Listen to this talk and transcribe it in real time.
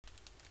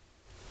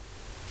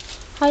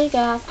Hi you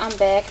guys, I'm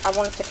back. I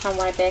wanted to come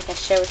right back and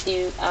share with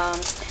you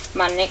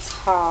my next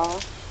haul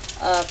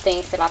of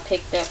things that I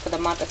picked up for the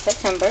month of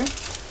September.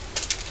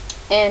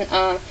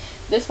 And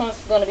this one's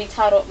going to be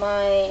titled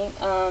my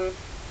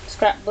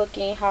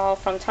scrapbooking haul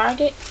from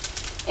Target.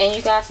 And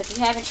you guys, if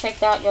you haven't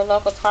checked out your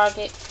local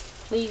Target,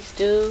 please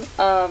do.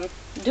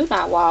 Do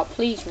not walk,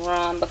 please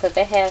run, because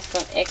they have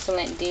some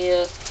excellent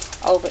deals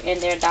over in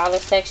their dollar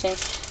section.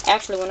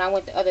 Actually, when I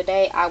went the other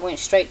day, I went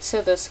straight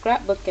to the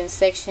scrapbooking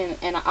section,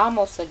 and I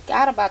almost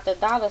forgot about the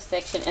dollar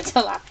section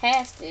until I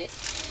passed it,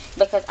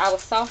 because I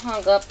was so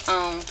hung up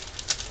on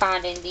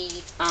finding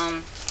these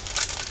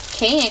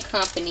Can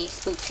Company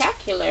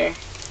spectacular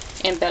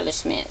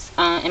embellishments.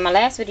 In my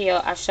last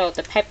video, I showed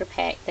the paper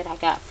pack that I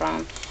got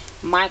from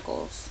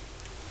Michaels,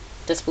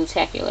 the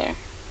spectacular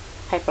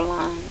paper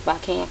line by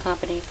Can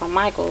Company from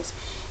Michaels,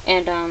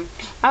 and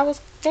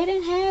they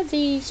didn't have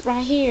these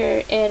right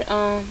here at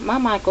my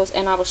Michaels,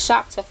 and I was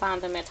shocked to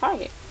find them at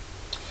Target.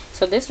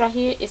 So this right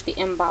here is the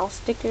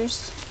embossed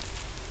stickers,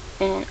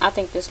 and I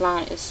think this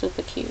line is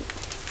super cute.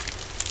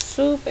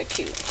 Super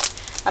cute.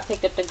 I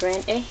picked up the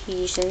grand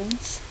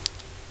adhesions.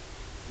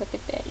 Look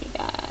at that, you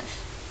guys.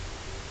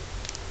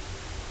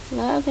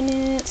 Loving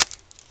it.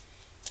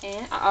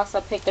 And I also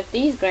picked up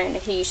these grand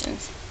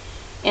adhesions.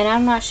 And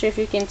I'm not sure if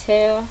you can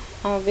tell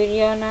on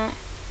video or not,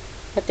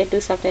 but they do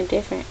something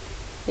different.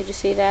 Did you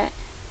see that?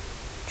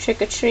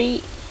 Trick or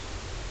treat.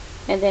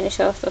 And then it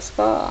shows the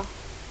skull.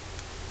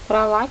 But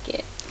I like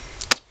it.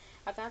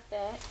 I got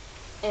that.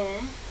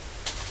 And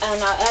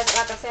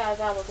like I said, as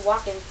I was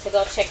walking to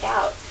go check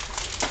out,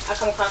 I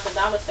come across the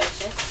dollar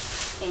section.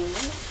 And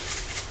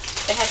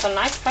they have some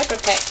nice paper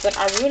packs, but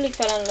I really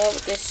fell in love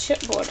with this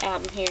chipboard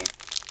album here.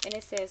 And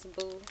it says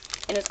Boo.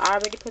 And it's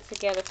already put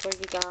together for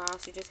you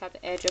guys. You just have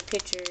to add your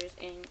pictures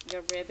and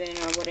your ribbon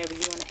or whatever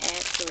you want to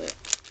add to it.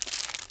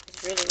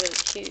 It's really, really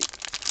cute.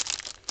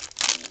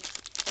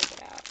 Check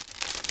it out.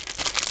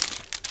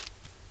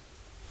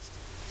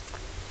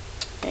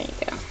 There you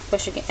go.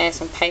 Plus you can add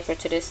some paper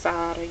to this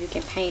side, or you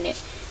can paint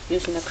it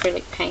using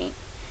acrylic paint.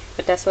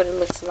 But that's what it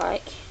looks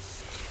like.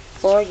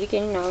 Or you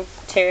can,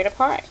 tear it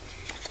apart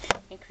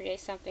and create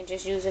something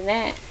just using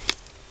that.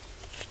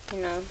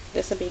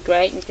 This would be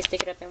great. You can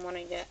stick it up in one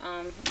of your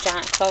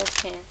giant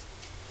clothespins.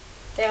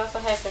 They also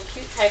have some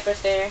cute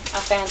papers there. I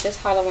found this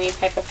Halloween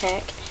paper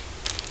pack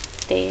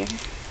there.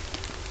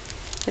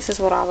 This is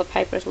what all the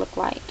papers look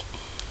like.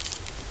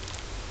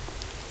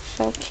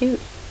 So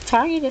cute.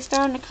 Target is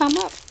starting to come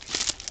up.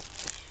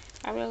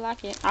 I really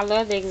like it. I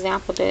love the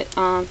example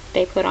that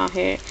they put on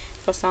here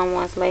for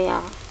someone's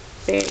layout.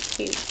 Very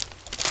cute.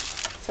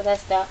 So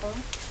that's that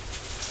one.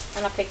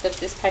 And I picked up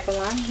this paper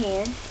line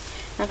here.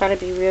 I thought it'd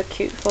be real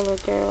cute for little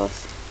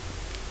girls.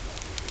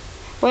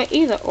 Well,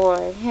 either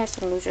or. It has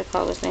some neutral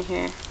colors in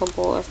here for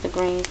boys. The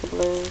greens, the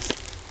blues.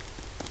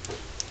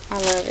 I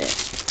love it.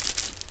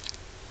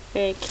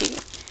 Very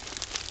cute.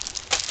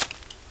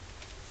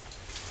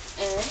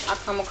 And I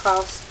come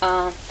across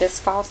this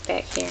fall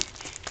stack here.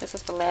 This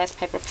is the last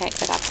paper pack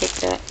that I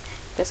picked up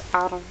this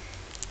autumn.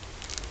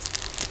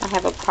 I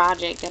have a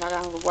project that I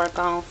gotta work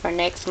on for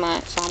next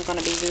month, so I'm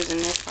gonna be using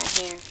this right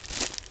here.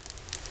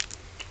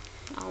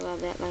 I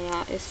love that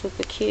layout. It's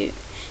super cute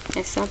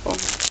and simple.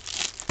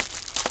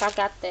 So I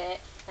got that,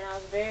 and I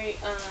was very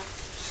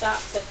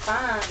shocked to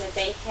find that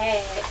they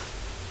had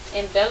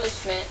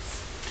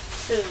embellishments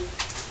to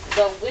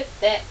go with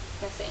that.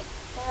 Let's see.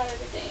 They have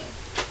everything.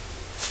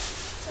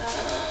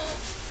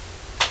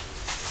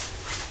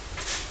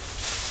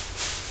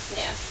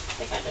 Yeah, I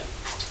think I do.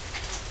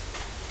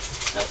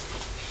 Nope.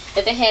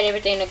 But they had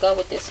everything to go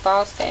with this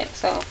fall stack.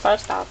 So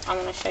first off, I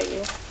want to show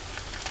you.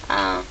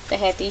 They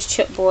have these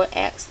chipboard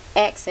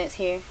accents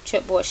here.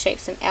 Chipboard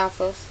shapes and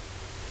alphas.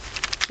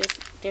 Just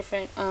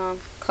different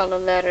color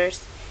letters.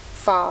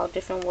 Fall,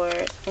 different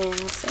words. And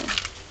let's see.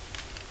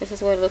 This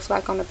is what it looks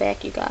like on the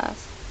back, you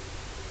guys.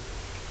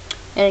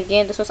 And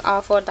again, this was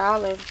all for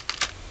 $1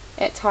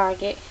 at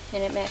Target.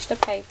 And it matched the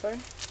paper.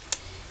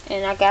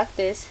 And I got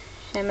this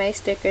handmade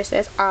stickers.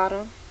 That's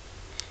autumn.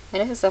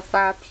 And this is a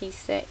 5-piece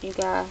set, you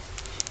guys.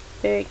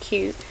 Very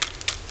cute.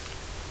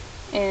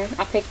 And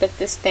I picked up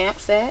this stamp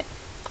set.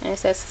 And it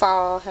says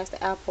fall. Has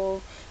the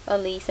apple, a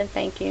leaf, and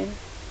thank you.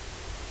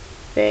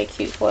 Very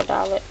cute for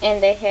 $1.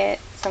 And they had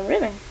some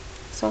ribbon.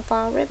 Some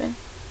fall ribbon.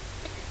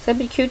 So it'd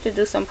be cute to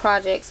do some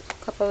projects. A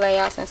couple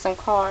layouts and some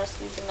cards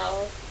using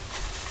those.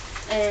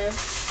 And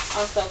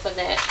also for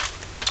that,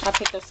 I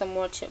picked up some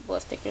more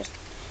chipboard stickers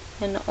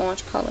in the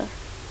orange color.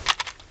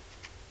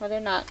 Well,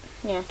 they're not,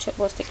 yeah,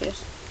 chipboard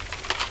stickers.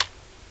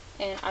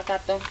 And I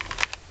got the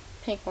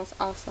pink ones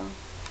also.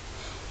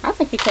 I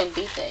think you couldn't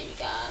beat that, you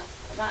guys.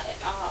 Not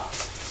at all.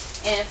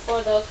 And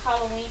for those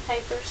Halloween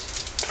papers,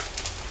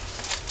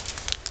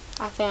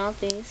 I found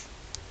these.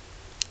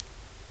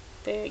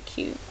 Very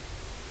cute.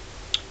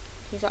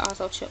 These are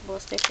also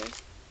chipboard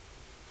stickers.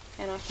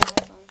 And I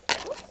found some,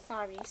 oops,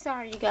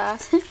 sorry you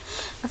guys.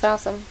 I found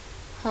some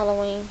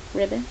Halloween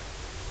ribbon.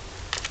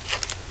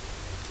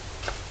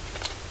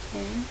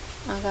 And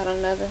I got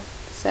another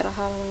set of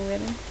Halloween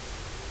ribbon.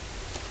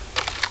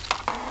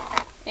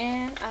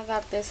 And I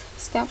got this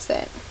stamp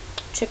set.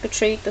 Trick or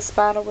Treat, the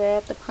spider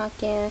web, the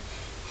pumpkin,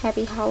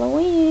 Happy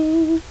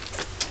Halloween.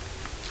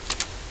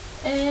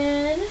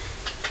 And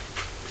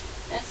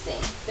let's see,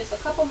 there's a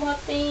couple more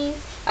things.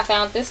 I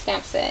found this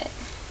stamp set.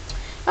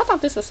 I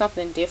thought this was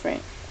something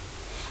different.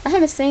 I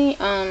haven't seen,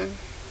 I'm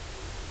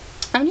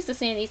used to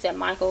seeing these at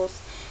Michael's,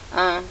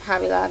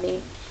 Hobby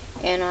Lobby.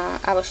 And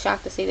I was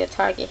shocked to see that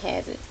Target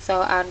has it.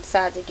 So I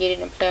decided to get it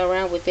and play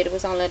around with it. It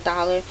was only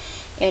 $1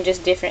 and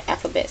just different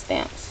alphabet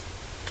stamps.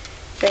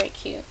 Very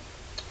cute.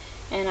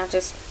 And I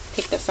just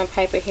picked up some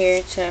paper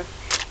here to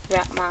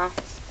wrap my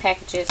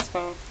packages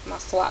for my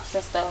swaps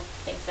and stuff,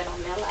 things that I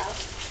mail out.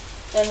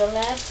 Then the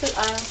last two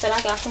items that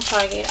I got from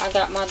Target, I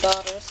got my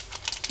daughters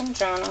some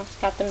journals.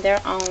 Got them their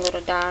own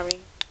little diary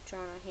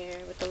journal here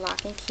with the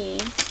lock and key.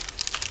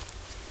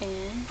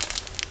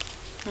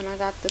 And I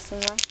got this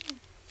one right here.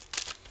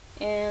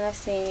 And let's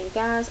see, you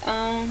guys,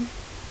 I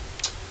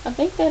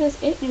think that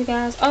is it, you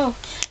guys. Oh,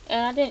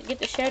 and I didn't get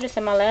to share this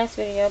in my last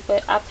video,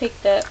 but I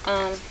picked up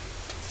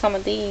some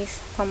of these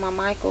from my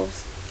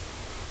Michaels.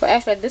 Well,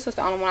 actually, this was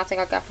the only one I think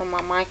I got from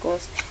my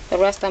Michaels. The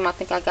rest of them I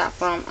think I got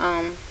from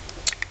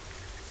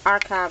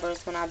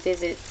Archivers when I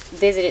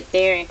visited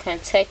there in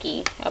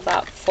Kentucky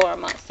about 4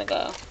 months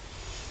ago.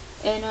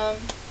 And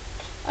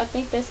I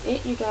think that's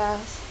it, you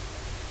guys.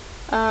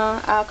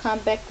 I'll come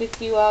back with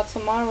you all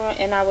tomorrow,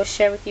 and I will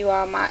share with you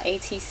all my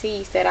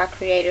ATCs that I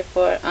created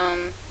for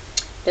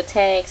the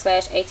tag /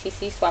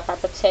 ATC swap I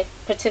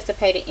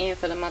participated in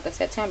for the month of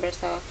September.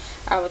 So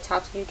I will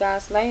talk to you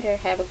guys later.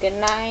 Have a good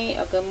night,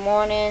 a good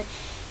morning,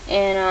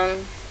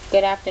 and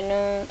good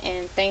afternoon.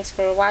 And thanks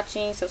for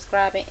watching,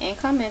 subscribing, and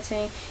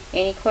commenting.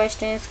 Any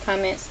questions,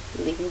 comments,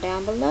 leave them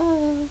down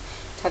below.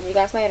 Talk to you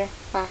guys later.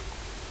 Bye.